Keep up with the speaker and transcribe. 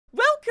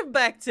welcome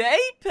back to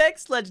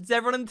Apex Legends,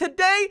 everyone, and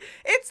today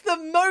it's the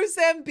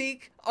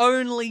Mozambique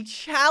only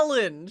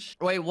challenge.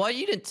 Wait, what?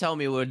 You didn't tell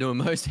me we were doing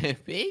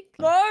Mozambique?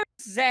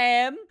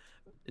 Mozam!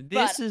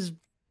 This is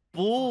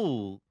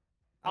bull.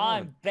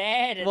 I'm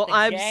bad at Well, the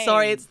I'm game.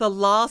 sorry, it's the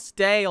last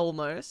day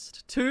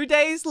almost. 2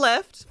 days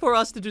left for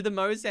us to do the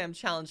Mozam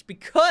challenge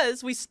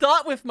because we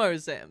start with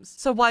Mozams.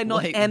 So why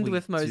not end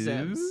with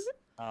Mozams?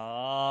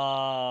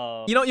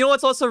 Oh. You know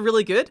what's also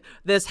really good?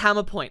 There's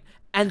hammer point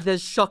and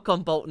there's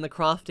shotgun bolt in the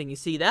crafting. You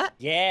see that?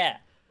 Yeah.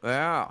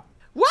 Wow.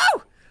 Woo!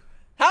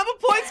 Hammer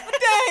points for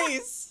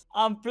days!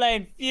 I'm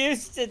playing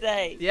Fuse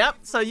today. Yep,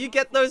 so you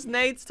get those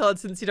nades, Todd,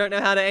 since you don't know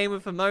how to aim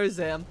with a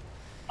Mozam.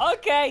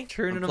 Okay.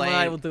 Trunan and playing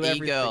I will do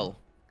everything. E-girl.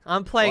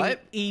 I'm playing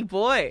What?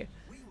 E-boy.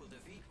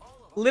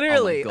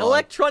 Literally, Oh my God.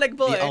 electronic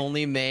boy. The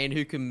only man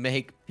who can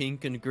make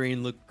pink and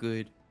green look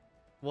good.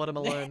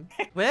 Watermelon.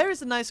 Where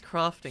is a nice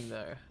crafting,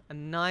 though? A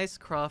nice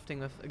crafting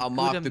with a I'll good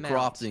mark amount. the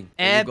crafting.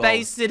 Air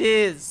base it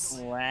is.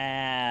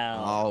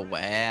 Wow. Oh,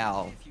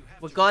 wow.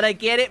 We gotta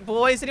get it,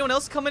 boys. Anyone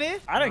else coming here?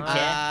 I don't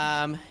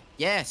care.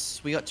 Yes,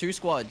 we got 2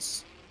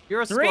 squads.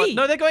 You're a Three. squad.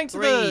 No, they're going to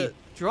the 3.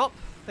 drop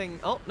thing.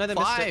 Oh, no, they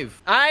missed it.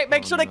 5. All right,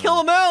 make Oh, sure to no. kill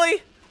them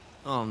early.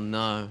 Oh,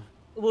 no.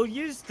 We'll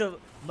use the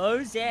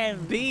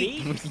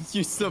Mozambique.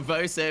 Use the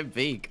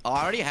Mozambique. Oh,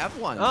 I already have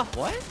one. Oh.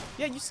 What?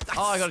 Yeah, you.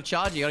 Oh, I got a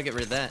charger. You gotta get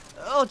rid of that.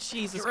 Oh,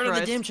 Jesus Get rid of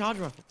Christ. the damn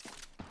charger.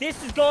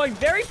 This is going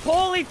very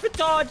poorly for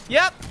Todd.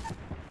 Yep.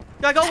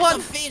 I got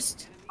one.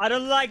 Fist. I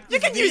don't like You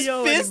this can use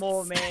video fists.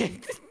 anymore,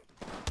 man.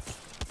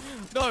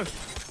 No.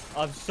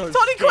 I'm so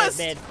Tony scared, Quest.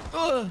 man.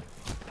 Ugh.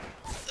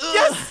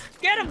 Yes.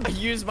 Get him. I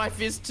used my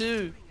fist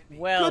too.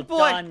 Well Good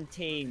boy. done,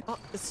 team. Oh,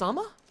 is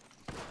Summer?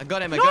 I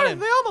got him. I No, got him.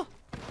 the armor.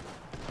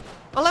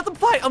 I'll let them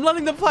fight. I'm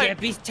letting them fight. Yeah,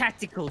 be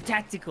tactical,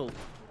 tactical.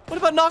 What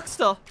about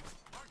Noxstar?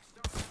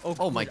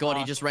 Oh my God,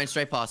 he just ran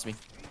straight past me.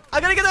 I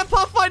gotta get that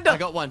Pathfinder. I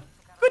got one.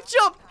 Good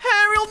job,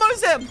 Aerial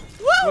Mozam.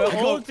 Woo!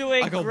 We're all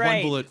doing I got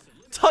great. one bullet.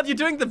 Todd, you're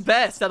doing the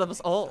best out of us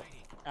all.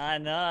 I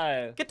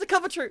know. Get to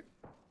cover true.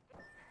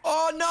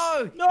 Oh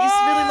no! No! He's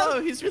really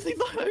low. He's really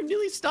low. I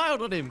nearly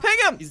styled on him. Ping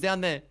him. He's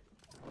down there.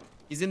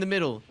 He's in the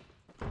middle.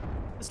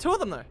 There's 2 of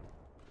them though.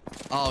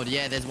 Oh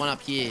yeah, there's one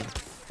up here.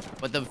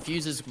 But the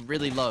fuse is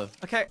really low.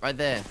 Okay. Right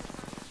there.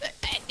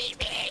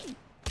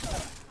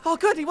 Oh,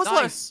 good. He was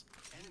Nice.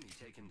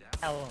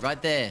 Oh.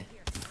 Right there.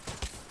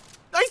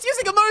 low. He's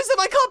using a Mozam.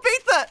 I can't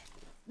beat that.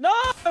 No!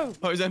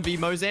 Mozam v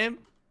Mozam.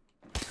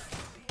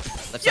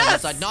 Left Yes! side,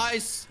 left side.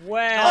 Nice.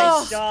 Well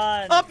Oh,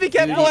 done. Up you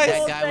get, Dude, boys.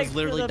 that guy Thanks was for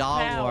literally the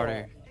dog power.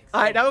 water.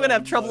 All right, now we're gonna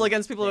have trouble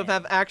against people who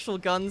have actual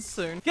guns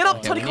soon. Get up,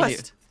 Yeah, Tony we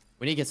Quest.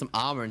 We need to get some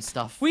armor and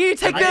stuff. We need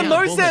to take I their need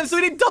more Mozams. bullets.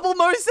 We need double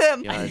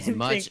Mozam. Yeah, I as didn't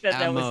much think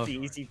that ammo. was the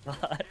easy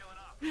part.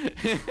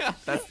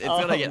 It's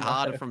Oh, gonna get no.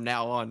 harder from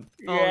now on.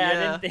 Oh, yeah, I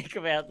yeah. didn't think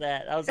about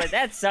that. I was like,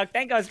 that sucked.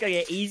 Thank God it's gonna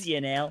get easier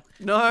now.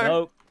 No.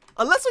 Nope.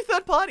 Unless we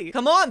third party.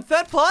 Come on,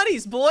 third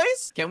parties,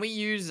 boys. Can we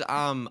use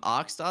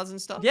arc stars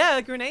and stuff?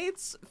 Yeah,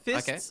 grenades,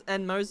 fists, Okay.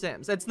 and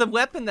Mozams. It's the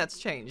weapon that's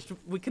changed.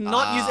 We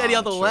cannot use any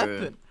other true.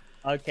 weapon.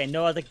 Okay,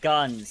 no other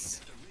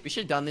guns. We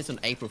should have done this on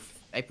April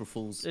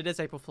Fools. It is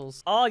April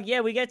Fool's. Oh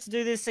yeah, we get to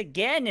do this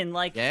again in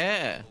like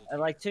Yeah.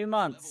 2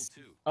 months.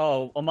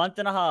 Oh, a month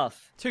and a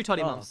half. 2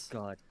 toddy Oh mums.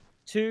 God.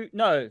 2?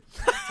 No.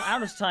 How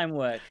does time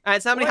work? All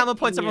right, so how many What hammer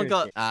points everyone year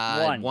got?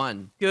 is it?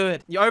 One.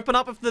 Good. You open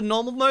up with the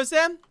normal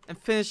Mozam and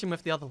finish him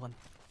with the other one.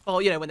 Oh,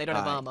 you know, when they don't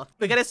have Alright. armor.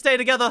 We gotta stay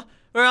together.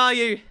 Where are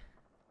you?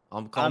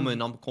 I'm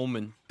coming. I'm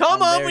coming. Come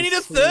I'm on, we very need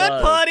a slow.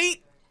 third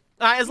party.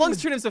 All right, as long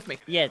as Trunim's with me.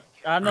 Yeah,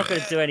 I'm not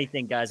gonna do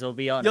anything, guys. I'll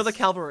be honest. You're the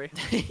cavalry.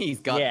 He's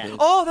got Yeah. this.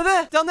 Oh, they're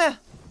there, down there.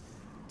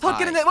 Todd,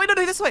 get in Alright. there. Wait,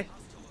 no, this way.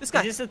 This guy.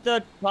 Is this a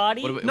third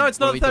party? What are we- No, it's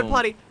what not are a we third doing?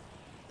 party.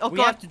 Oh, We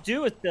God. have to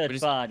do a third We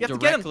just party. You have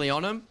to get him. directly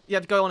on him. You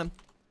have to go on him.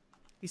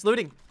 He's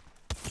looting.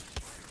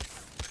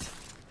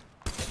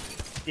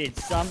 Did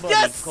somebody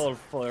Yes! call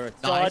for a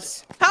Todd?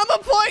 Nice. Hammer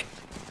point.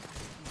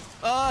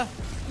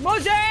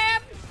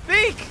 Mozam!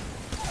 Beak.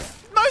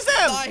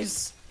 Mozam.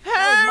 Nice.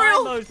 That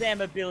Aerial. was my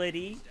Mozam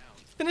ability.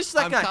 Finish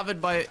that I'm guy.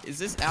 covered by. Is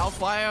this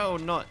Alfire or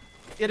not?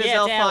 It is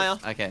Yeah, it's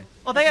Hellfire. Okay.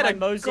 Oh, they had My a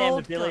Mozam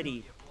gold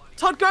ability. gun.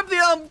 Todd, grab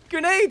the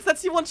grenades.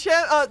 That's your one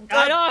I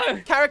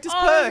know. character's Oh,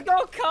 perk. the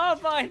gold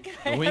carbine.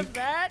 Can I Wink. have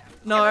that?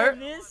 No. Can I have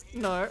this?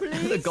 No.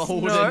 The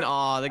golden. No.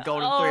 Oh, the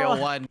golden Oh.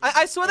 301.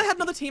 I swear they had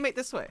another teammate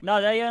this way.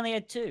 No, they only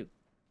had 2.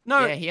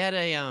 No. Yeah, he had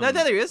a No,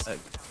 there he is.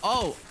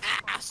 Oh!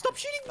 Stop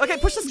shooting me! Okay,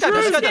 push this guy. Push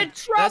Drew's this guy in down.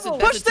 That's a- trouble.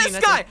 that's Push a team, this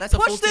that's a- guy. That's a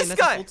Push full team. this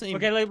That's guy. a full team.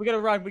 Okay, we gotta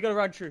run. We gotta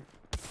run, True.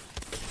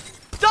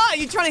 Die.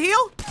 You trying to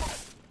heal?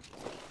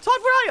 Todd,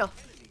 where are you?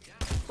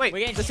 Wait, We're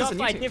getting this is shot a new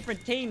by a team.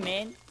 different team,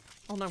 man.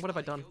 Oh no, what have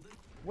I done?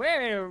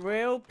 We're in a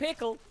real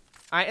pickle. All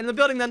right, in the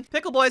building then.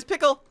 Pickle boys,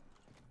 pickle.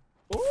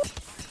 Ooh.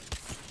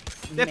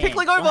 They're Man,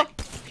 pickling over. what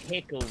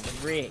Pickle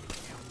Rick.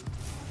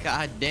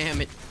 God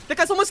damn it. That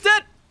guy's almost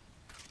dead.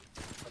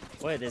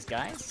 Where are these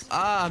guys?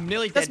 Ah, I'm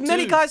nearly There's dead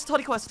many too. guys,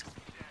 Toddy Quest.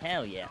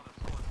 Hell yeah.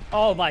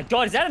 Oh my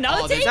God, is that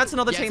another Oh, team? That's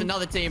another yeah, team. It's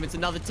another team. It's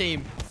another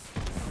team.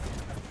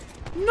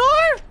 No!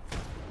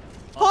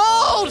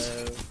 Hold!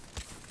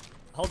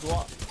 Hold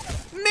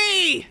what?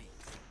 Me!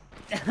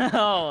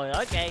 Oh,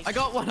 okay. I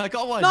got one. I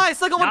got one.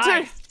 Nice, I got one too.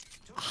 Nice.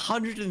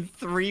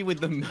 103 with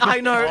the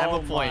I know. hammer Oh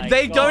point. my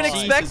They don't God.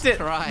 expect Jesus it.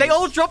 Christ. They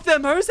all drop their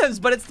Mozems,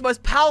 but it's the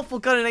most powerful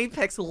gun in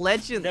Apex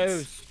Legends.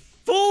 Those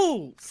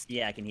fools.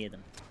 Yeah, I can hear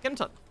them. Get him,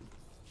 Todd.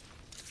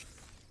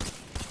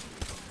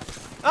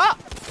 Ah!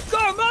 Go,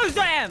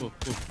 Mozam!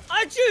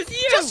 I choose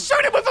you! Just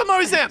shoot him with a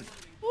Mozam!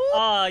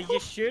 Oh, you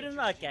shoot him?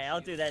 Okay,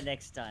 I'll do that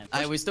next time.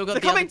 Hey, we still got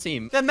They're the coming. other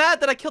team. They're mad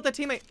that I killed their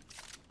teammate.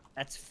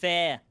 That's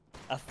fair.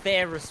 A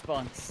fair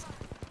response.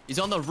 He's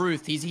on the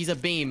roof. He's a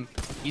beam.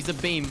 He's a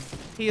beam.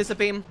 He is a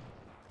beam.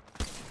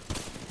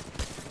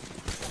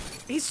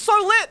 He's so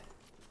lit!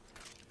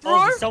 Bro!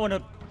 Oh, there's someone who...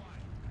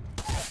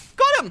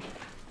 Got him!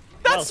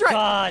 That's Well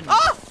right! done.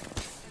 Ah!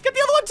 Get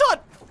the other one, Todd!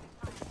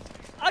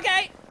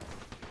 Okay.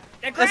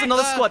 They're That's cracked.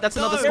 another squad. That's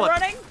another no. They're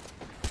squad. running.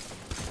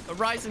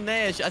 Horizon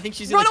there. I think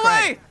she's in Run the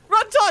crack. away!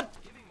 Run, Todd!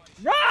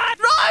 Run!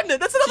 Run!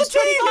 That's another She's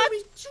trying to team! get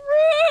me.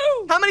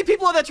 True! How many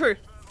people are there, True?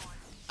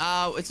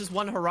 It's just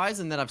one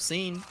Horizon that I've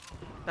seen.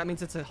 That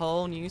means it's a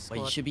whole new Wait,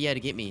 squad. you should be able to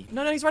get me.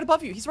 No, he's right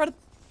above you. He's right.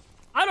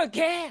 I don't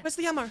care. Where's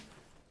the ammo?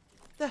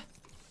 There.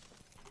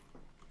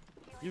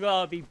 You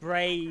gotta be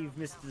brave,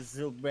 Mr.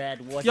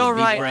 Zylbrad. What You're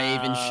Be right. brave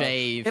and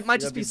shave. It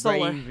might just be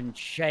solo. Brave and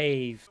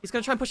shave. He's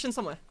gonna try and push in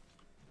somewhere.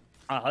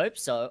 I hope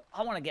so.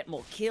 I want to get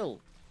more kills.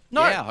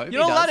 No, yeah, I hope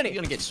you're not allowed You're any.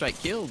 gonna get straight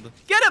killed.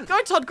 Get him!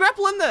 Go, Todd.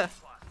 Grapple in there.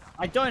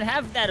 I don't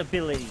have that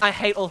ability. I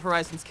hate all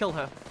Horizons. Kill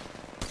her.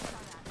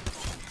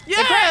 Yeah!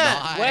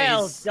 Nice.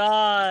 Well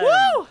done.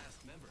 Woo!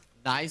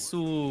 Nice.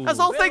 That's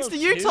all thanks to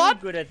you, Too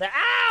Todd. Good at that.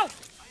 Ow!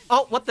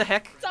 Oh, what the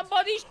heck?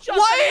 Somebody's shot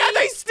Why are me.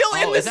 they still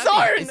in the is that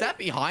zone? is that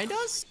behind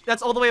us?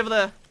 That's all the way over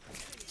there.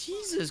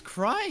 Jesus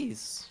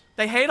Christ.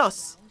 They hate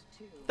us.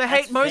 They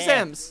hate That's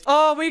fair. Mozems.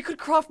 Oh, we could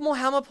craft more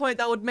hammer point.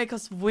 That would make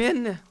us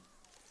win.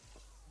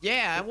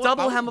 Yeah,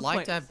 Double I would hammer like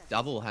point. to have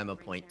double hammer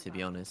point, to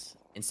be honest,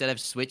 instead of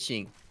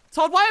switching.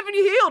 Todd, why haven't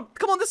you healed?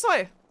 Come on this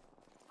way.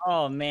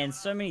 Oh man,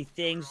 so many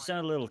things,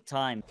 so little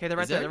time. Okay, they're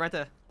right Is there. it? They're right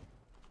there.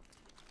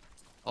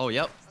 Oh,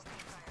 yep.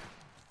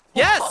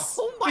 Yes!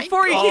 Oh my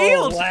Before he God.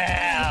 healed!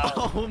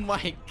 Wow. Oh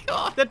my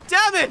God. The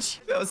damage!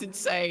 That was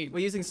insane. We're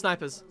using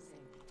snipers.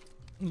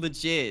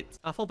 Legit.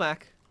 Fall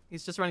back.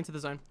 He's just running to the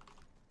zone.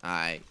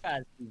 Alright.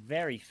 That's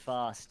very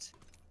fast.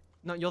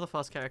 No, you're the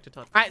fast character,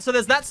 Todd. Alright, so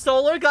there's that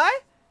solo guy,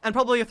 and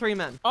probably a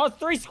 3-man. Oh,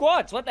 3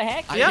 squads. What the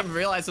heck? I Yep. didn't even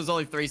realize there was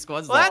only 3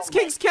 squads Well, left. that's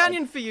King's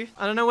Canyon for you.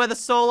 I don't know where the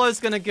solo's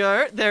gonna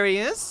go. There he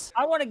is.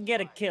 I want to get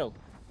a kill.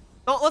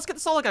 Oh, let's get the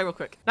solo guy real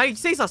quick. Now he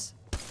sees us.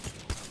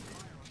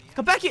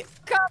 Come back here.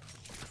 Come.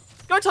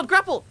 Go, Todd,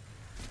 grapple.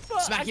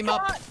 Smack him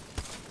up.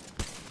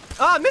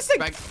 Ah, missing.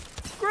 Back.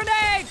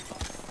 Grenade!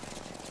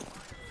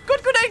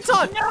 Good grenade,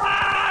 Todd.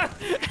 Ah!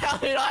 How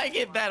did I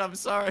get that? I'm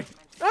sorry.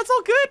 That's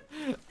all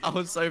good. I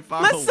was so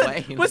far Listen,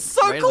 away. we're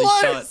so Randomly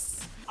shot.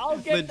 close. I'll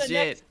get the Legit.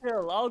 next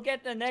kill. I'll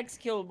get the next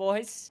kill,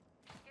 boys.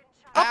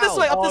 Up this Ow.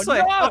 way, up Oh, this way,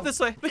 no. up this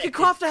way. We can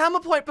craft a hammer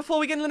point before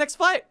we get in the next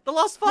fight. The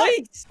last fight.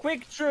 Please,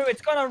 quick, True.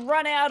 It's gonna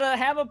run out of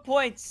hammer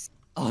points.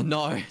 Oh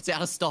no, it's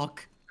out of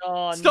stock.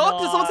 Oh, Stock? no.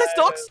 Did someone say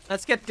stocks?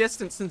 Let's get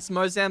distance since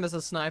Mozam is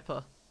a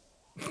sniper.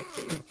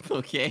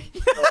 Okay.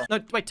 No,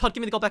 wait, Todd,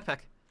 give me the gold backpack.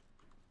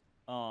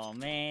 Oh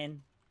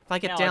man. If I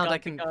get Now downed, I I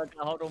can. gotta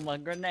hold all my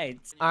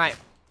grenades. All right,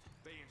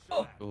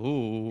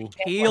 Ooh.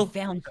 heal. I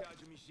found.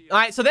 All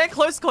right, so they're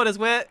close quarters.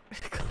 We're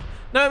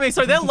no, I mean,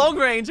 so they're long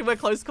range and we're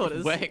close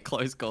quarters. We're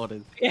close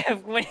quarters. Yeah,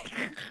 wait.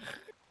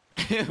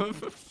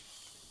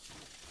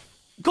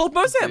 Gold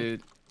Mozam.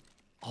 Dude.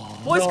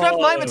 Boys, grab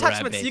my No.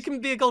 attachments. Rabbit. You can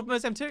be a gold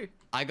Mozam too.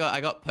 I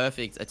got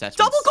perfect attachments.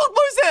 Double gold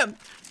Mozam.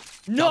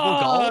 No,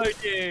 gold?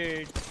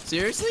 dude.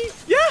 Seriously?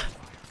 Yeah,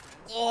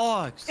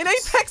 Oh. in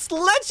Apex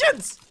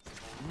Legends.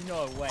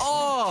 No way.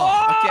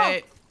 Oh.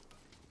 Okay.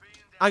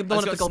 I'm the I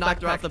one just with the got gold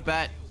sniped right backpack. off the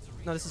bat.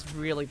 No, this is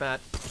really bad.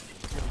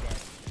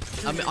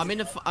 I'm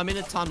in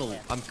a tunnel.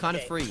 I'm kind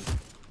of free.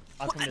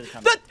 I'll come to the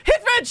tunnel. The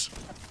hit wrench.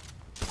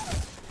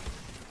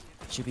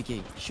 Should be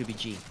G. Should be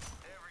G.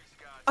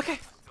 Okay.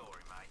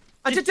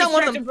 I Just did down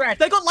one of distract them. him, Brad.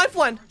 They got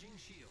lifeline.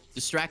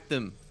 Distract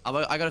them.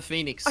 I got a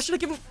phoenix. I should have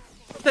given.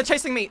 They're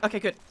chasing me. Okay,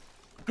 good.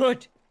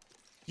 Good.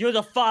 You're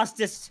the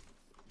fastest.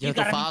 You're You the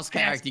gotta be fast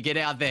character. Get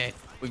out there.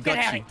 We've Get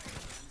got out. you.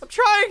 I'm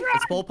trying.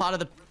 It's all part of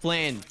the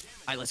plan.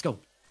 Alright, let's go.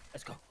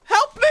 Let's go.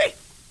 Help me.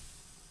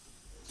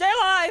 Stay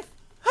alive.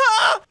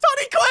 Ah,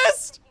 Tony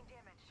Quest.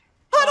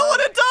 I don't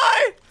want to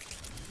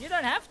die. You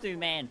don't have to,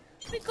 man.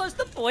 Because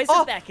the boys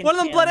Oh, are back in one of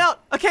them town. bled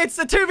out. Okay, it's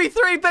a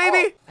 2v3,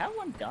 baby. How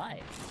one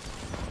died?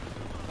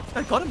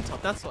 I got him,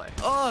 Top. That's why.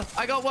 Oh,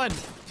 I got one.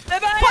 They're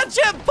back. Punch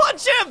him!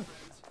 Punch him!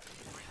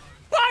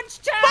 Punch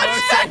time!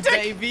 Punch tactic!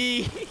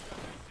 Baby.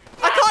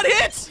 I can't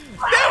hit.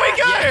 There we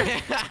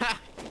go.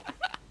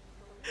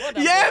 What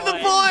a Yeah, the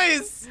boy.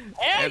 boys.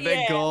 Hell And they're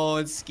yeah.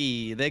 gone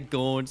ski. They're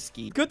gone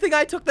ski. Good thing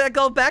I took that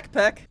gold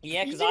backpack.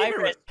 Yeah, because You I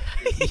didn't risked.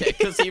 Yeah,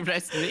 because he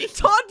rested me.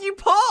 Todd, you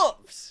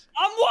popped.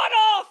 I'm one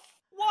off!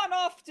 One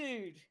off,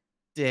 dude!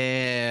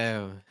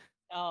 Damn.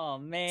 Oh,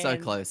 man. So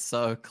close,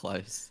 so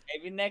close.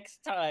 Maybe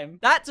next time.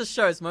 That just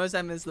shows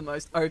Mozam is the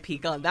most OP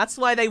gun. That's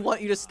why they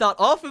want you to start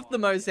off with the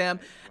Mozam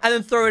and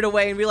then throw it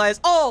away and realize,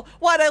 oh,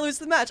 why'd I lose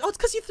the match? Oh, it's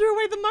because you threw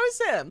away the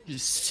Mozam. You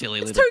silly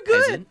It's little too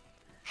good.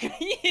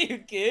 peasant. You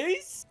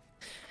goose.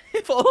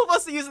 If all of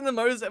us are using the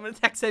Mozam and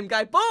attack same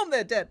guy, boom,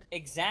 they're dead.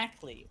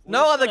 Exactly.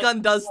 No other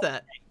gun does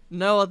that.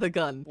 No other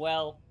gun.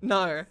 Well.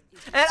 No. And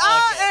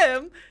I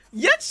am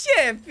your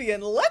champion.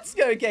 Let's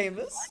go,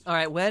 gamers. All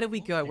right, where do we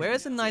go? Where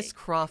is a nice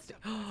crafting?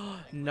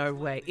 No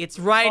way. It's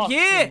right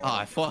here. Oh,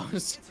 I thought I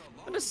was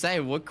gonna say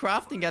we're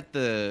crafting at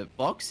the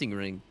boxing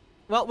ring.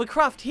 Well, we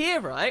craft here,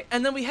 right?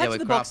 And then we head Yeah, to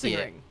the we craft boxing here.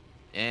 ring.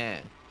 Yeah.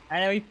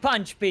 And then we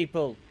punch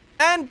people.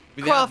 And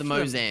Without craft the them.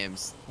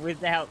 Mozams.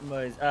 Without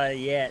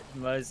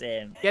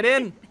Mozam. Get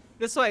in.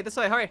 This way,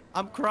 hurry.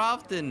 I'm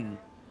crafting.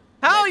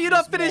 How Let are you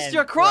not this finished man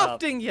your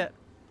craft. crafting yet?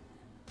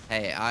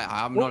 Hey,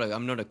 I'm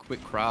not a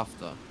quick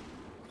crafter.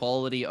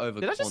 Quality over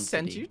Did I quantity. just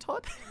send you,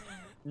 Todd?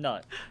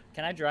 No.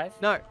 Can I drive?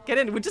 No, get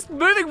in. We're just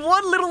moving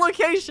one little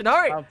location.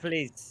 Hurry. Oh,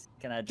 please.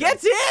 Can I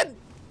drive? Get in.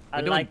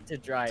 I like to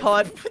drive.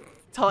 Todd.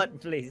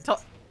 Todd. Please.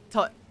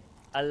 Todd.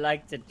 I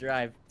like to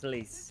drive,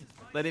 please.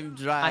 Let him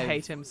drive. I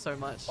hate him so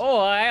much.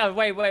 Oh,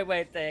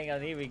 wait. Hang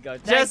on. Here we go.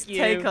 Thank Just you.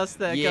 take us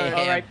there. Yeah. Go.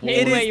 All right, It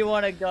pick where is you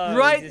want to go.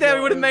 Right This there. is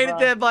We would have made it over.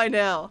 there by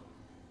now.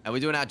 And we're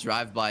doing our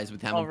drive-bys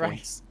with hammer All right.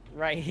 points.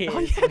 Right here. Oh,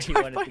 is yeah, where you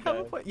drive wanted by to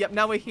go. Hammerpoint. Yep,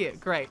 now we're here.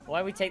 Great. Why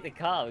don't we take the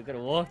car? We've got to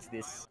walk to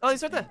this. Oh,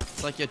 he's right there.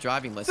 It's like your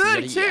driving lesson. You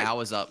gotta get your 32.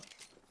 hours up.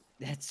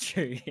 That's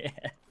true, yeah.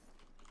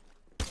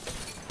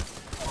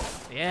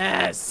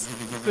 Yes.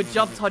 Good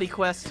job, Toddy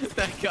Quest.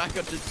 That guy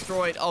got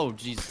destroyed. Oh,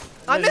 jeez.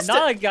 I There's missed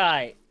another it.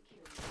 guy.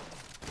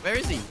 Where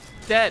is he?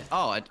 Dead.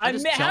 Oh, I I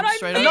just how'd jumped I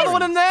straight miss? over Another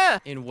one him. in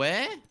there. In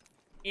where?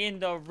 In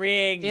the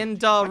ring. In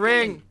the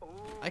ring.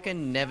 I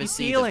can never He's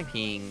see healing. the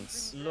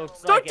pings.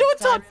 Looks Don't like do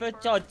it's it, time Todd. for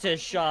Todd to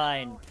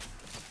shine.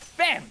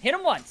 Bam! Hit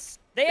him once.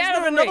 They Is out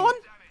of there the another ring. one?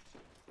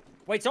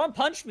 Wait, someone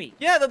punched me.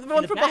 Yeah, the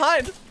one the from back.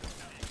 behind.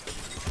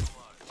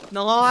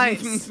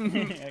 Nice. Oh,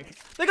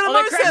 They got a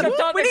they're cracked, Mozam.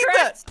 Todd, We they're need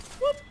that.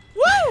 cracked.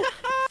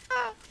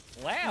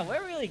 Woo. Wow,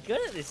 we're really good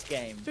at this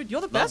game. Dude,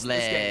 you're the best at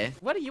this Lovely. game.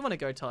 Where do you want to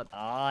go, Todd? Oh,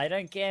 I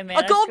don't care, man. A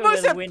I gold just go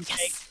where the Mozam. wind Yes.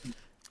 takes-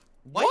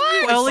 Why are you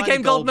always Early finding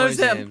game gold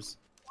Mozam. Mozams?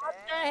 What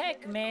the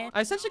heck, man?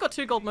 I essentially got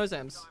 2 gold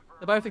Mozams.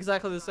 They're both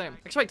exactly the same.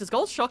 Actually, wait, does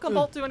gold shotgun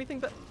bolt do anything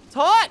but...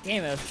 Todd!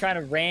 Damn, I was trying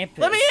to ramp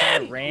it. Let me I was trying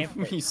to in! Ramp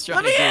it. He's trying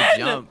Let to me do a in!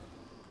 jump.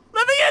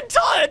 Let me in,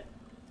 Todd!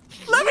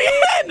 Let me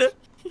in!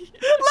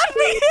 Let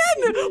me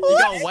in! You What?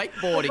 got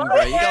wakeboarding,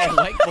 bro. You got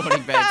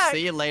wakeboarding, man.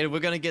 See you later. We're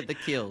gonna get the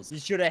kills. You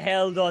should have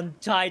held on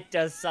tight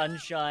to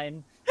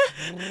sunshine.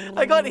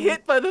 I got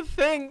hit by the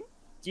thing.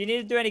 Do you need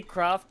to do any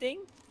crafting?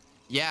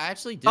 Yeah, I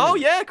actually do. Oh,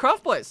 yeah,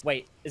 craft boys.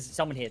 Wait, is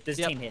someone here? There's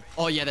a Yep. team here.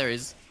 Oh, yeah, there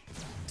is.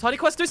 Toddy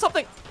Quest, do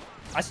something.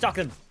 I stuck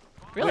him.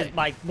 Really? With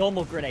my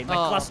normal grenade, my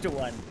Oh. cluster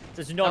one. So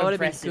it's That not would have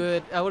been impressive.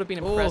 good. That would have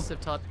been Ooh.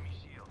 impressive, Todd.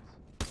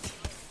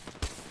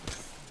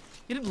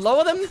 You didn't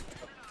lower them?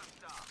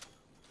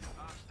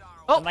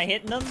 Oh, Am I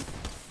hitting them?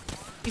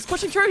 he's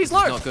pushing through. He's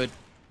low. Not good.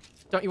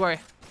 Don't you worry.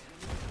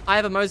 I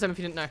have a Mozam if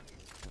you didn't know.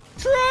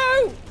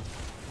 True!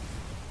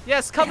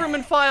 Yes, cover him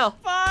in fire.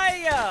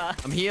 Fire!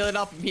 I'm healing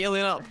up. I'm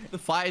healing up. The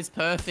fire's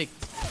perfect.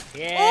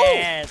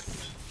 Yes!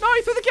 No,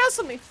 he threw the gas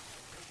on me.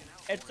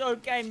 It's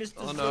okay, Mr.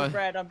 Oh, no.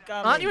 Zylbrad, I'm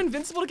coming. Aren't you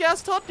invincible to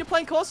gas, Todd? You're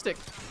playing caustic.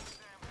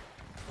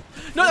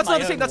 No, In that's my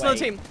another team. own That's another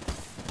way. team.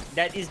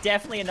 That is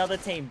definitely another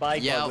team by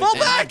Yeah, God. Fall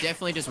and I'm back!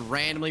 definitely just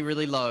randomly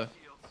really low.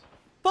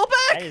 Fall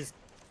That back. is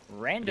I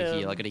gotta random.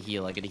 heal. I gotta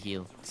heal. I gotta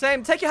heal.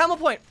 Same. Take your hammer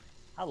point.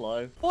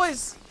 Hello.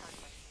 Boys.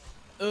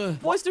 Ugh.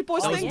 Boys do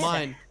boys That was things. yeah.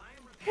 mine.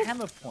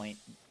 Hammer point.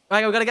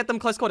 Right, we gotta get them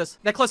close quarters.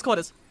 They're close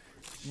quarters.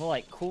 More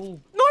like cool.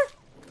 No.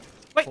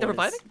 Wait, they're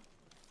quarters. reviving?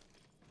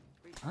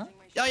 Huh?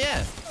 Oh,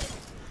 yeah.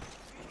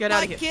 Get out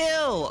My of here.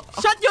 kill.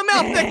 Shut your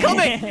mouth. They're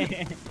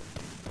coming.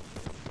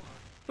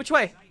 Which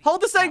way?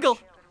 Hold this angle.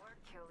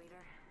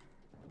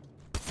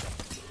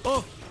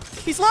 Oh,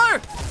 He's low.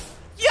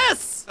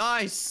 Yes.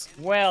 nice.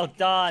 Well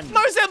done.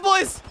 Mozam,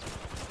 boys.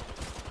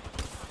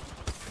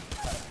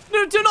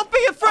 No, do not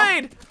be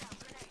afraid.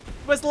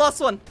 Where's the last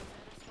one?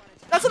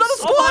 That's another Oh,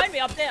 squad. behind me,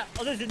 up there.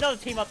 Oh, there's another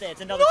team up there.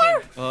 It's another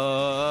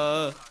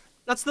No. team.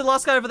 That's the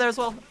last guy over there as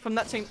well from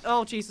that team.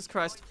 Oh, Jesus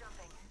Christ.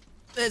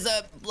 There's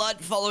a blood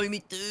following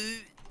me too.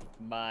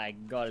 My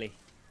golly.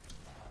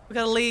 We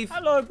gotta leave.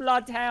 Hello,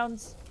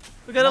 bloodhounds.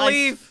 We gotta Nice.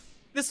 leave.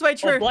 This way, Oh,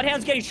 True.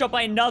 bloodhound's getting shot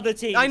by another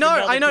team. I It's know,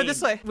 another team.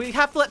 this way. We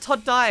have to let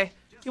Todd die.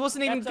 He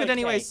wasn't even That's good okay.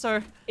 anyways,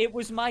 so... It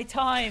was my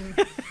time.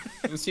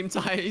 It's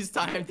his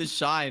time to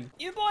shine.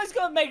 You boys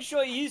gotta make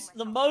sure you use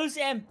the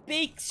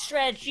MOZAMBIQUE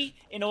strategy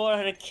in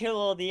order to kill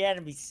all the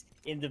enemies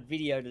in the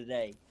video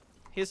today.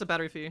 Here's a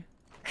battery for you.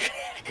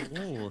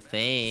 Oh, Just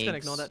thanks. gonna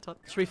ignore that, Todd.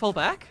 Should we fall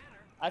back?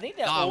 I think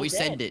they're Oh, all we dead.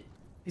 send it.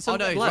 He's Oh, on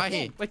no, the he's left. right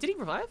here. Wait, did he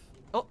revive?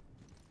 Oh,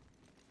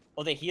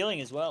 Oh, they're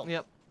healing as well.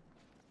 yep.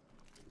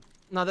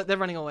 No, they're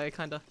running away,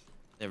 kinda.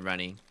 They're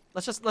running.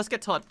 Let's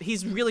get Todd.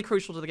 He's really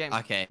crucial to the game.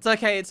 Okay. It's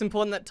okay, it's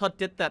important that Todd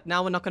did that.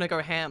 Now we're not gonna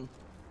go ham.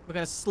 We're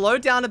gonna slow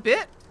down a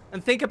bit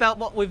and think about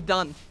what we've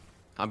done.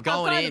 I'm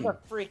going I'm in. kind of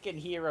a freaking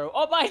hero.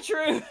 Oh, my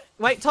true.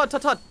 Wait,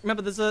 Todd.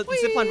 Remember, there's a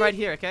zip line right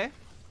here, okay?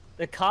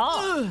 The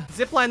car.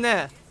 Zip line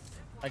there.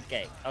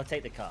 Okay, I'll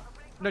take the car.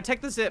 No,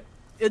 take the zip.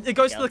 It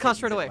goes Yeah, to I'll the car take the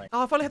straight zip away. line.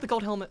 Oh, if I only had the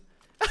gold helmet.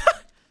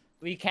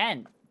 Well, you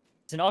can.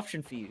 It's an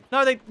option for you.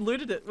 No, they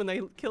looted it when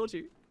they killed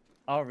you.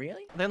 Oh,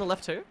 really? Are they on the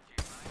left too?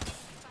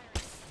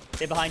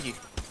 They're behind you.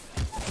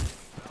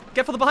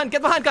 Get behind,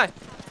 guy.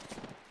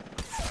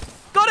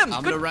 Got him.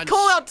 I'm Good gonna run.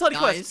 call out, Toddy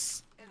Quest.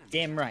 Nice.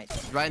 Damn right.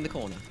 Right in the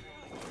corner.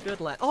 Good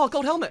lad. Oh,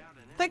 gold helmet.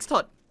 Thanks,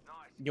 Todd.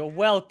 You're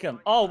welcome.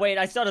 Oh, wait,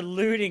 I started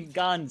looting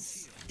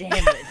guns. Damn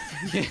it.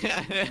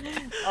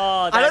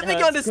 Oh, that I don't think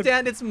you hurts.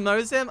 understand. It's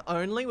Mozam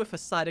only with a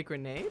side of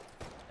grenade.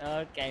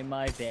 Okay,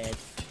 my bad.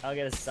 I'll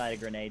get a side of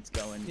grenades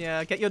going.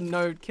 Yeah, get your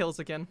no kills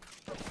again.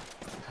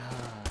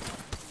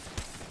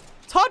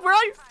 Todd, where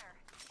are you?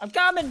 I'm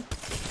coming.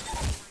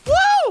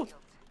 Woo!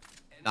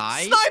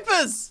 Nice.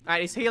 Snipers!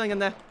 Alright, he's healing in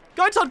there.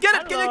 Go, Todd, get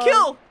it! Get your Hello.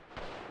 kill!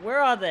 Where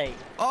are they?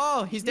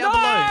 Oh, he's down No!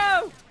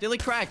 below. Nearly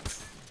cracked.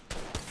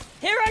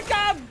 Here I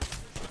come!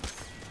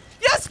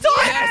 Yes,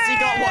 Todd! Yes, he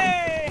got one.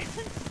 Yay!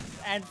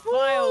 And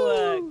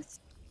fireworks.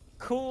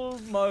 Cool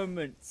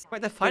moments.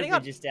 Wait, they're fighting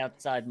up. Just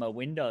outside my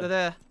window. They're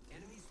there.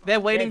 They're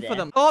waiting They're for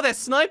there. them. Oh, they're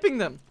sniping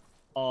them.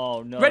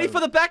 Oh, no. Ready for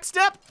the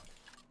backstep?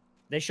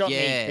 They shot me.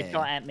 They Yeah.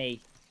 shot at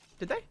me.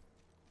 Did they?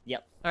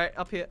 Yep. Alright,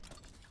 up here.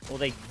 Well,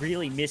 they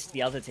really missed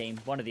the other team.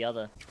 One or the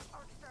other.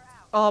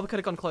 Oh, we could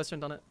have gone closer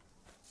and done it.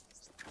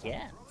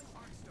 Yeah.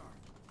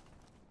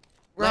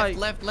 Right.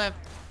 Left.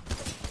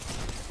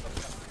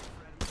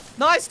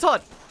 Nice,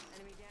 Todd.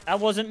 That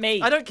wasn't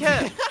me. I don't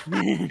care.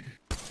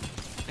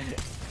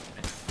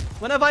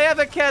 When have I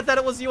ever cared that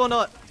it was you or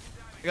not?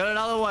 We got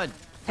another one.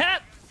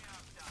 Hap!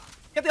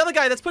 Get the other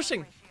guy that's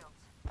pushing.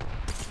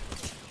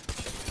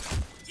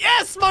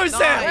 Yes, Mozam!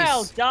 Nice.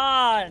 Well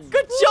done.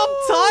 Good job,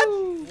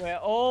 Todd. We're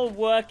all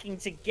working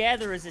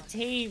together as a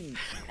team,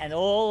 and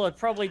all are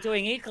probably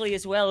doing equally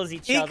as well as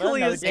each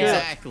Equally other. as no good. doubt.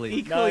 Exactly.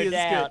 Equally as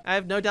doubt. good. I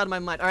have no doubt in my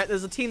mind. All right,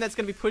 there's a team that's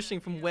going to be pushing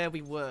from where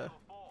we were.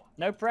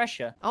 No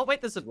pressure. Oh, wait,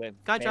 there's a We're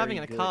guy driving very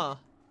in a good. car.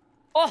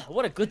 Oh,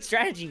 what a good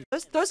strategy.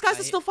 Those guys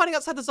are still fighting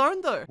outside the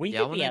zone, though. We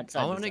Yeah, could be outside.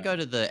 I the want to zone. go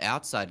to the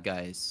outside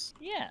guys.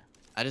 Yeah.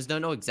 I just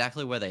don't know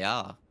exactly where they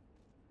are.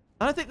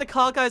 I don't think the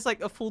car guy's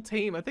like a full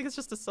team. I think it's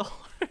just a solo.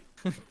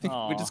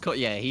 We just call,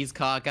 yeah, he's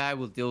car guy.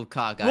 We'll deal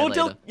car guy We'll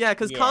later. do, yeah,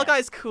 because car Yeah.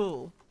 guy's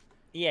cool.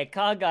 Yeah,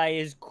 car guy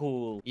is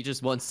cool. He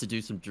just wants to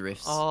do some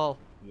drifts. Oh,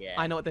 Yeah.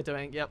 I know what they're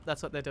doing. Yep,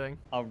 that's what they're doing.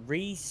 A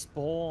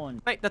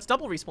respawn. Wait, that's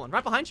double respawn.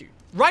 Right behind you.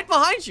 Right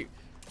behind you.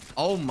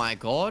 Oh my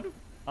god.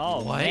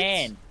 Oh, What?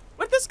 man.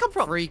 Where did this come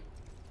from? Freak.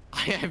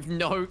 I have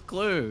no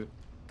clue.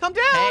 Come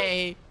down.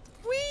 Hey.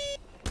 Whee!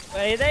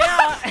 There they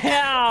are.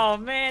 Oh,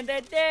 man,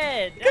 they're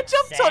dead. Good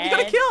job, That's Todd. You got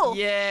a sad. kill.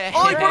 Yeah.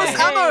 Oh, he brought us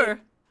Hooray. ammo.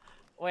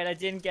 Wait, I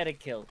didn't get a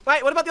kill.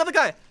 Wait, what about the other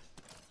guy?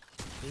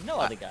 There's no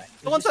other guy.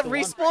 The There's ones just that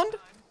the one. respawned?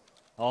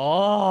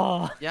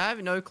 Oh. Yeah, I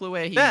have no clue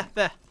where he. There.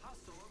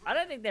 I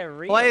don't think they're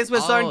real. Players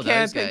with zone those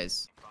camping.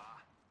 guys.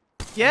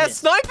 Yeah, Yes.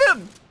 snipe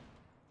him.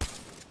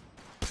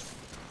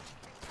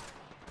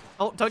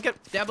 Oh, don't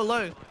get... Down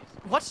below.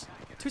 What?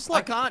 Too slow.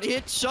 I can't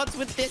hit shots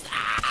with this.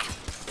 Ah!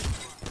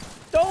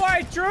 Don't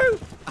worry, Drew.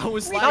 I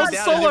was That sliding was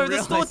down. solo. I didn't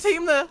There's still a realize.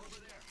 team there.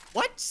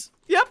 What?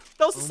 Yep,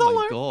 that was a Oh solo.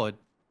 my god.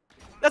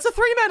 That's a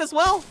 3-man as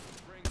well.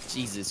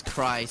 Jesus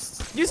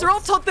Christ. Use your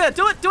ult, Todd, there.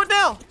 Do it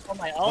now. Oh,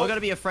 my We're ult.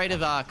 gonna be afraid of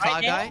car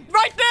Right now? guy.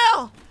 Right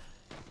now.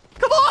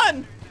 Come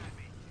on.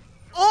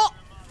 Oh,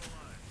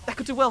 that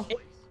could do well.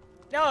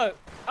 No.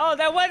 Oh,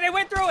 they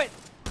went through it.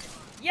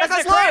 Yes, That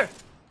guy's they're low.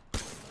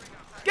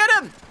 cracked. Get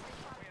him.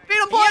 Beat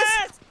him, boys.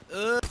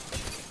 Yes.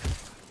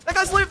 That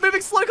guy's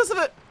moving slow because of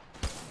it.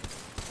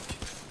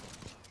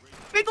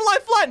 Beat the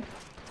lifeline.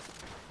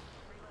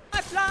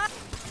 My fly.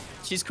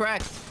 She's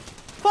cracked.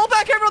 Fall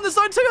back, everyone. The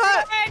zone 2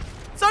 hurt.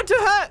 Zone 2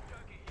 hurt.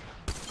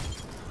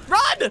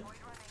 Run.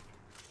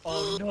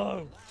 Oh,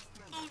 no.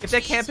 If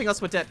they're camping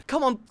us, we're dead.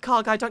 Come on,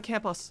 car guy. Don't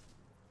camp us.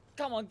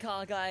 Come on,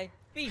 car guy.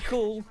 Be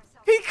cool.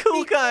 Be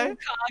cool, guy. Cool,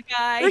 car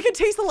guy. We can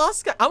tease the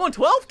last guy. I'm on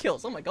 12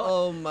 kills. Oh my god.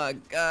 Oh my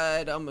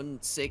god, I'm on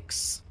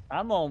 6.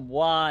 I'm on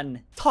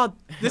 1. Todd,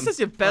 this is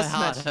your best My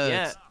heart match hurts.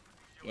 yet.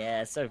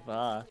 Yeah, so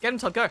far. Get him,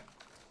 Todd. Go.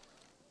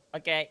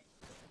 Okay.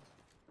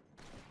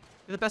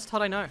 You're the best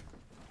Todd I know.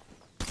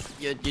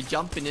 You're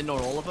jumping in on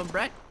all of them,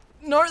 Brett?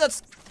 No,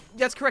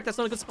 that's correct. That's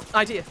not a good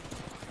idea.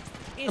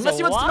 He's Unless a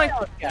he wants to make-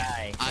 wild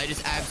guy. I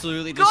just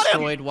absolutely Got him!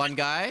 destroyed one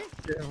guy.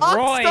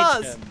 Destroyed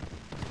stars. him.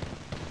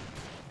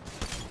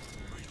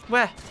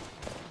 Where?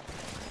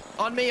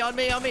 On me. Ah,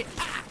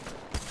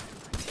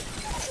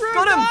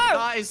 Got him.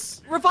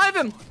 nice. Revive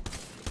him.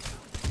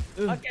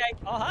 Okay.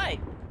 Oh, hi.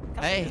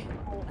 Come Hey. to the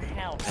cool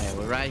house. Hey,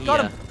 we're right Got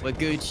here. him. We're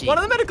Gucci. One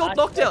of them had a gold I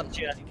knockdown.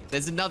 gotcha.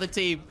 There's another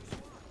team.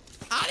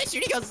 Ah, they're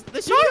shooting us. They're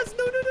No. shooting us.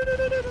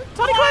 No.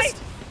 Tony Quest.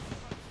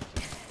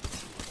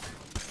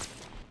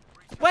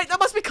 Wait, that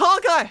must be car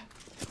guy.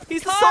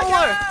 He's the solo.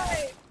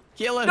 Guy!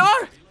 Kill him. No.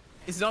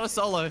 It's not a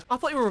solo. I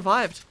thought you were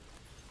revived.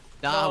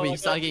 Nah, No, we I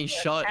started got getting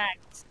shot. attacked.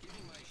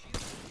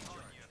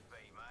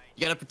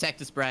 You gotta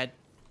protect us, Brad.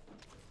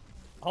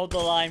 Hold the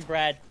line,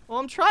 Brad. Well,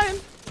 I'm trying.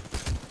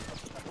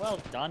 Well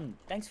done.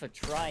 Thanks for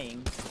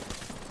trying.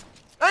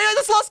 Oh, yeah,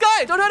 this last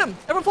guy. Don't hurt him.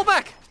 Everyone pull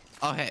back.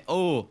 Okay.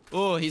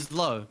 Oh, he's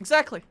low.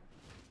 Exactly.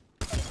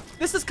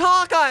 This is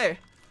car guy.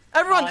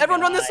 Everyone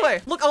run this guy.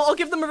 way. Look, I'll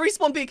give them a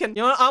respawn beacon.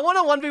 You know what? I want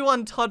a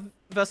 1v1 Todd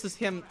versus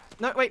him.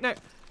 No, wait, no.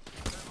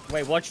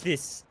 Wait, watch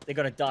this. They're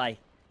gonna die.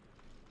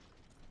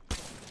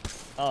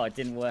 Oh, it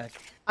didn't work.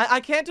 I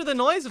can't do the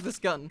noise of this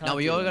gun. No,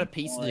 we all gotta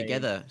piece it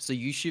together. So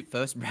you shoot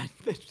first, Brad.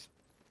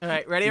 All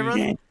right, ready,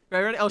 everyone?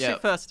 Ready? I'll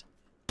shoot first.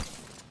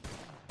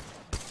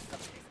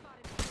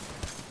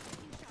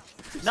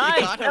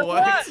 Nice. It kinda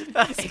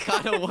worked. It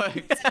kinda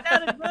worked.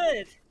 Sounded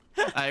good.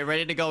 Are you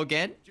ready to go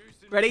again?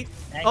 Ready?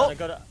 Hang on, I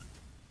gotta.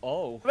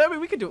 Oh. Maybe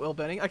we could do oil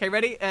burning. Okay,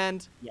 ready?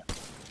 And... Yeah.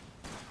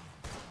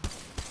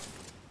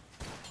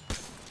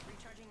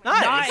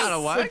 Nice!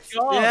 Kinda worked. Good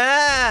job.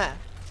 Yeah!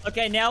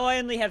 Okay, now I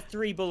only have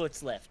 3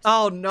 bullets left.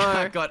 Oh, no.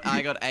 I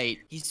got 8.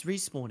 He's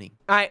respawning.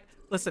 All right,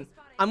 listen.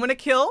 I'm going to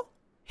kill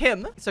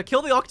him. So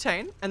kill the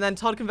Octane, and then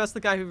Todd converts the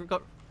guy who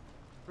got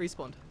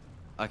respawned.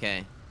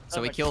 Okay.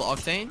 So we kill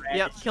Octane?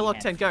 Yep, kill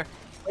Octane, go.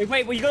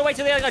 Wait, you gotta wait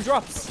till the other guy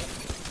drops.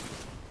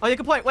 Oh, yeah,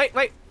 good point. Wait.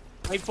 Wait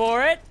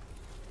for it.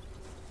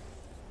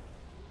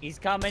 He's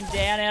coming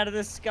down out of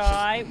the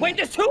sky. Wait,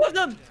 there's 2 of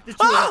them! There's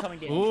 2 of them coming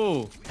down.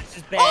 Ooh. This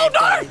is bad, Oh, no!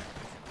 guys.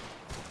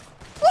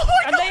 Oh,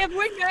 my And God. they have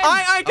wingmen!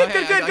 Alright, good.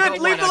 Okay, I got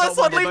Leave the one, last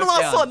one, they're leave the both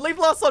last down. one, leave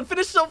the last one.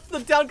 Finish off the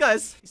down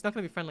guys. He's not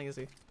going to be friendly, is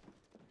he?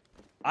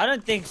 I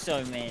don't think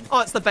so, man. Oh,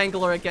 it's the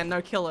Bangalore again.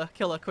 No, killer,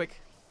 quick.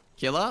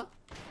 Killer?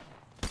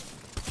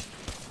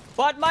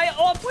 But my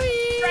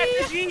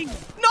strategy!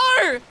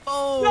 No!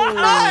 Oh.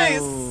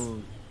 Nice!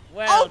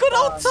 Well good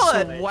old done,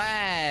 Todd. boys.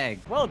 Swag.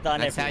 Well done,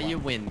 That's how everyone. you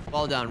win.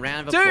 Well done.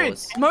 Round of Dude,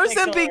 applause.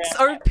 Mozambique's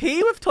OP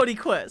with Toddy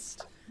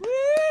Quest. Woo!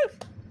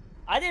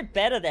 I did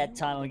better that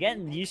time. I'm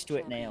getting used to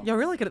it now. You're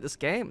really good at this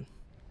game.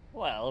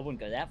 Well, I wouldn't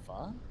go that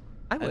far.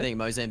 I I would. think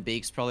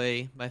Mozambique's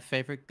probably my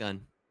favorite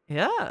gun.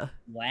 Yeah.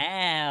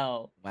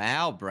 Wow.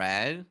 Wow,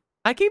 Brad.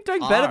 I keep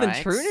doing better than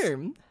Alright.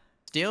 True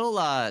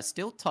Noom.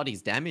 Still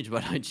Toddy's damage,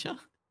 why don't you?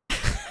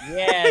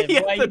 Yeah,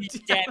 Yeah, why the you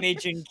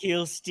damage and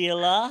kill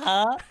Stealer,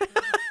 huh?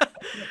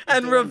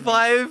 And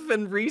revive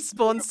and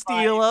respawn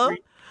Stealer.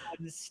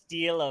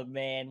 Stealer,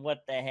 man.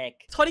 What the heck?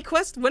 Toddy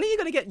Quest, when are you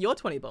going to get your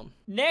 20 bomb?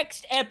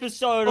 Next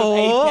episode of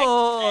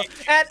Oh,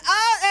 Apex. and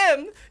I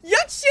am your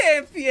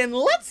champion.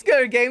 Let's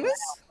go, gamers.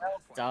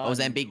 Done.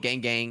 Mozambique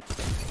gang.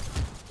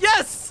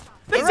 Yes!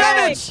 Big Hooray!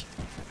 damage!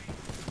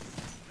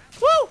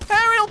 Woo!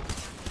 Aerial!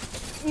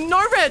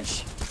 No reg!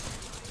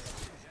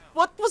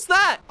 What was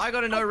that? I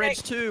got a no reg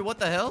too. What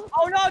the hell?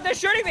 Oh no, they're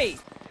shooting me!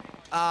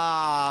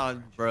 Ah,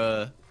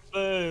 bruh.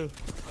 Boo.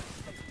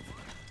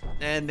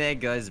 And there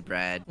goes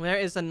Brad. Where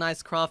is a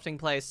nice crafting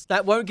place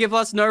that won't give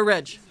us no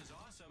reg?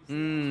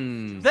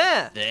 Mmm.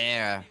 There!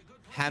 There.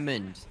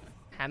 Hammond.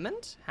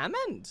 Hammond?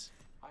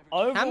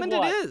 Overwatch. Hammond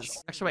it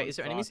is. Actually, wait, is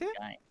there enemies here?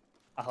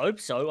 I hope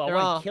so. I There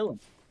want are. to kill him.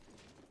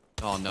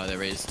 Oh no,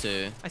 there is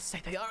too. I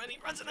say they are, and he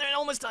runs in there and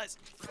almost dies.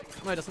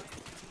 No, he doesn't.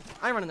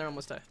 I run in there and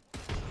almost die.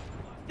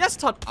 Yes,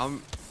 Todd!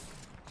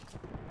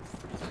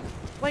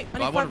 Wait,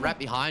 I want to wrap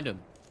behind him.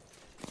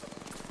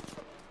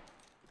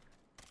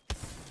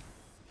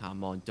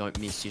 Come on, don't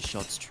miss your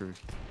shots, True.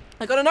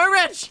 I got a no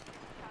reg! Okay,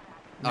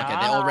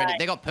 they're already.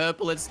 They got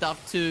purple and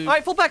stuff too.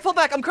 Alright, fall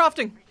back, I'm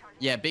crafting.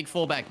 Yeah, big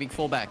fallback, big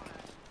fallback.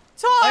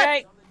 Todd!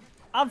 Okay,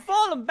 I'm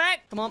falling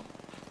back. Come on.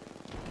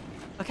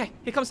 Okay,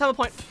 here comes hammer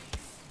point.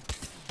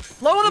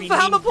 Lower them We for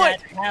hammer need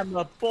point! that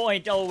hammer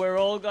point. Oh, we're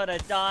all gonna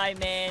die,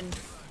 man.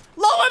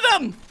 Lower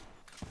them!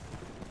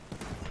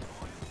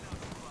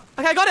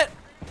 Okay, I got it.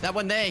 That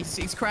one there,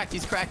 he's cracked,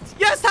 he's cracked.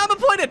 Yes, hammer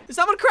pointed. Is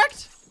that one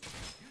cracked?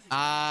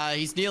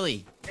 He's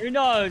nearly. Who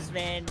knows,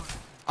 man?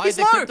 Oh, He's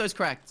the low. crypto's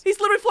cracked. He's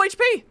literally 4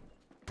 HP.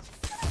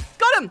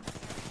 Got him.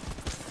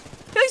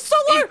 Yeah, he's so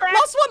low. He's cracked.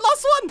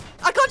 Last one.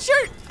 I can't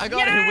shoot. I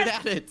got him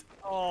without it.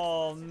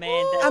 Oh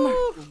man, Woo.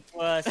 that's the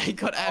worst. They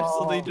got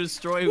absolutely Oh.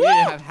 destroyed. Woo. We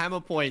didn't have hammer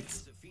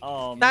points.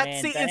 Oh That's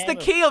man, see, that it's the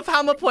hammer- key of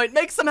hammer point.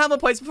 Make some hammer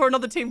points before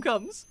another team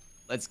comes.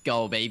 Let's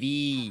go,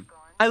 baby.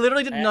 I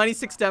literally did Yeah.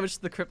 96 damage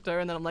to the crypto,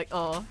 and then I'm like,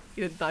 oh,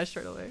 he didn't die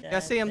straight away. Yeah, I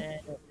see him.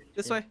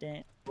 This way.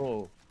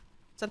 Oh.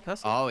 Is that a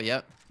person? Oh,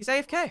 yep. He's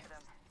AFK.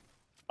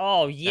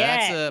 Oh Yeah,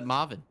 yeah. that's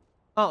Marvin.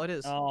 Oh, it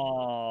is.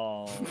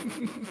 Oh.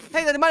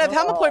 Hey, they might have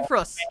hammer point for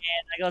us.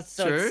 Man, I got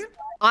so True. excited.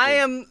 I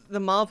am the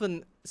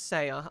Marvin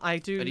Sayer. I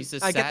do. But he's a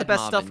I get the sad best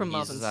Marvin. stuff from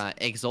He's, Marvin's.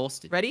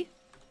 exhausted. Ready?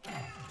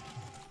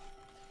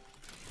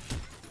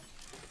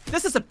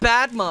 This is a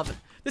bad Marvin.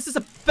 This is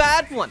a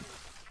bad one.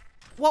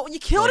 What? You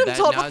killed him,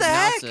 Todd. What the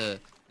heck?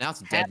 Now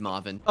it's a dead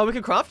Marvin. Oh, we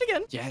can craft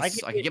again.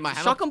 Yes, I can get my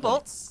hammer Shotgun point.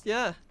 bolts.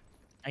 Yeah.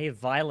 I hear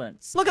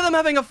violence. Look at them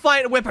having a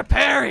fight. We're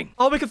preparing.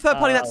 Oh, we can third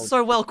party that Oh,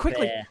 so well.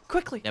 Quickly. fair.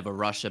 Quickly. Never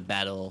rush a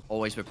battle.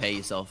 Always prepare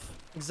yourself.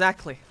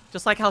 Exactly.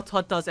 Just like how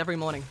Todd does every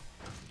morning.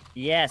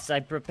 Yes, I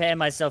prepare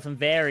myself in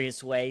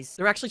various ways.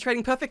 They're actually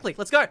trading perfectly.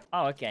 Let's go.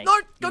 Oh, okay. No.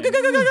 Go.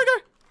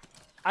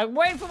 I'm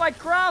waiting for my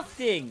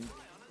crafting.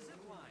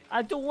 I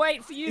have to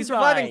wait for you He's guys.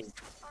 reviving.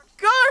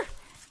 Go.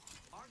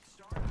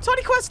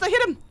 Toddy Quest. I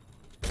hit him.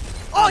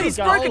 Oh, he's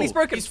broken. He's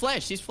broken. He's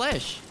flesh. He's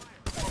flesh.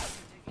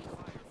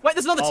 Wait,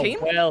 there's another team?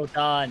 Well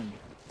done.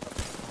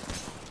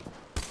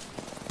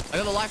 I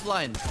got the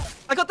lifeline.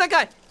 I got that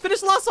guy. Finish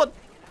the last one.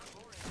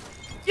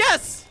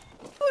 Yes.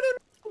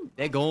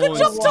 They're gone. Good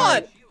job,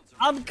 Todd.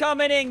 I'm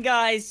coming in,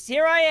 guys.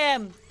 Here I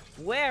am.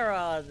 Where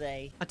are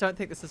they? I don't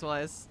think this is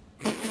wise.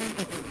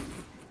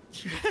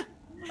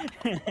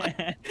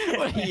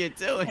 What are you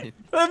doing?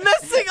 We're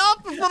messing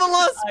up before the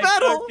last I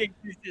battle. don't think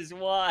this is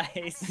wise.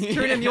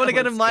 Truden, you want to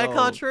get in my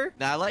car, True?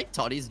 Nah, I like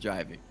Toddy's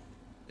driving.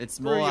 It's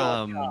Screw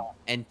your more car.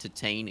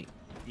 entertaining.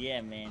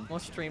 Yeah, man. More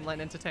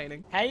streamlined,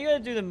 entertaining. How you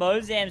gonna do the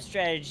Mozam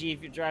strategy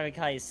if you're driving a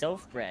car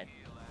yourself, Brad?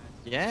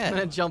 I'm Yeah.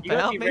 gonna jump You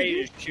gotta out, be maybe?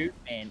 ready to shoot,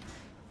 man.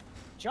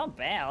 Jump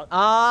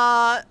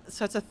out?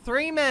 So it's a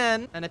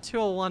 3-man and a 2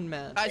 or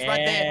 1-man. Guys,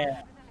 right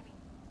there.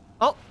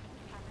 Oh,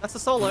 that's a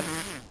solo.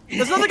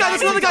 There's another guy,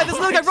 there's another guy, there's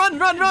another guy. Run,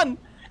 run, run.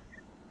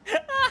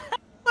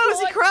 Why was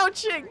he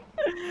crouching?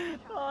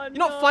 Oh, You're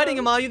not fighting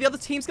him, are you? The other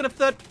team's gonna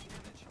third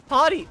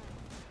party.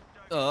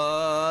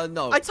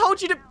 No. I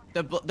told you to...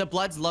 The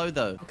blood's low,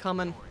 though. I'm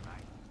coming.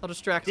 I'll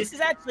distract you. This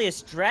is actually a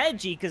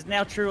strategy because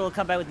now True will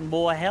come back with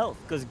more health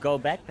because go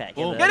backpack.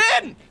 Oh. Get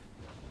in!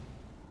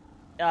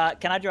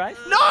 Can I drive?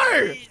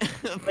 No!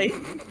 Please?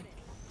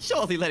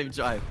 Surely let him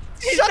drive.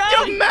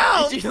 Shut your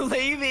mouth! Did you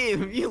leave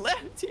him? You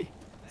left him.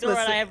 It's alright,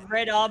 Listen. I have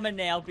red armor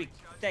now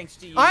thanks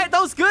to you. Alright,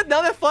 that was good.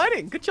 Now they're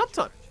fighting. Good job,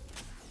 Todd.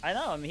 I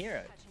know, I'm a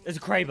hero. There's a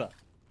Kraber.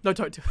 No,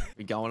 don't do it.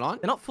 We going on?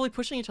 They're not fully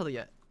pushing each other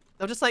yet.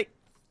 They're just like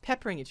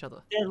peppering each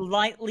other. They're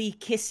lightly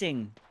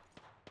kissing.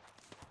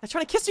 They're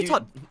trying to kiss you,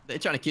 Todd. They're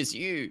trying to kiss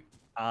you.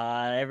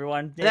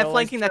 Everyone. They're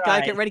flanking that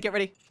guy. Get ready, get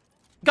ready.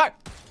 Go!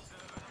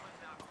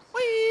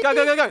 Go,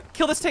 go, go, go.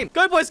 Kill this team.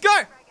 Go, boys, go!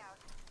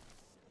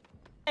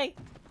 Hey.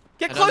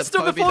 Get close to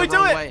him Kobe before we the do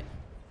wrong it. way.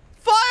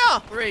 Fire!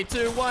 3,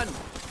 2, 1.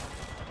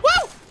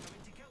 Woo!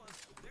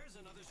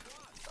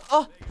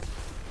 Oh,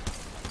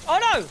 Oh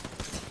no!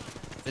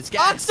 It's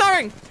arc gas.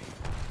 starring!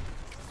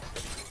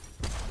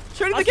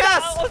 Shooting the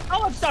gas!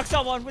 Someone stuck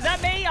someone. Was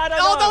that me? I don't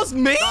know. Oh, that was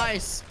me?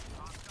 Nice.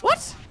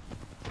 What?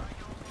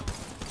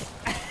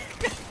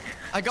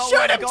 I got Shoot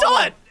one. I him, got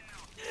Todd!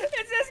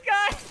 It's this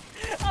guy.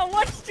 I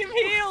watched him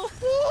heal.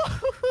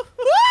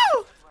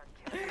 Woo!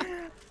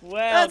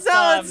 Well That's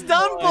how it's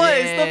done,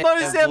 boys. Yeah, The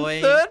Mozam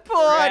boy. third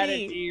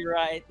party. Strategy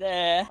right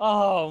there.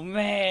 Oh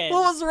man.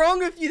 What was wrong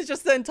with you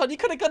just then, Todd? You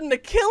could have gotten a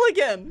kill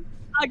again.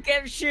 I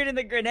kept shooting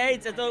the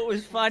grenades. I thought it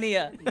was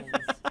funnier.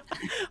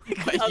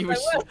 I You was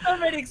were like, well, so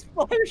many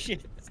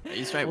explosions.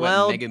 You straight went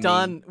Well mega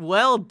done. mean.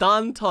 Well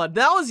done, Todd.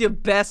 That was your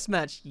best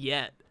match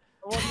yet.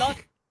 Well,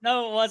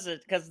 no, it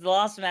wasn't, because the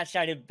last match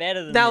I did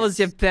better than That this. was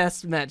your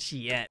best match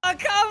yet. I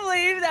can't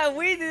believe that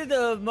we did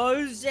the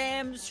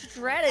Mozam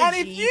strategy. And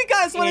if you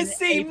guys want to in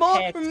see more,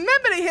 Apex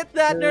remember to hit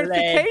that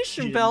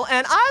notification Legends. bell.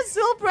 And I,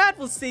 Zylbrad,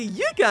 will see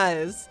you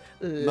guys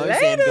Mozam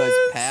later. goes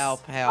pow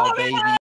pow, baby.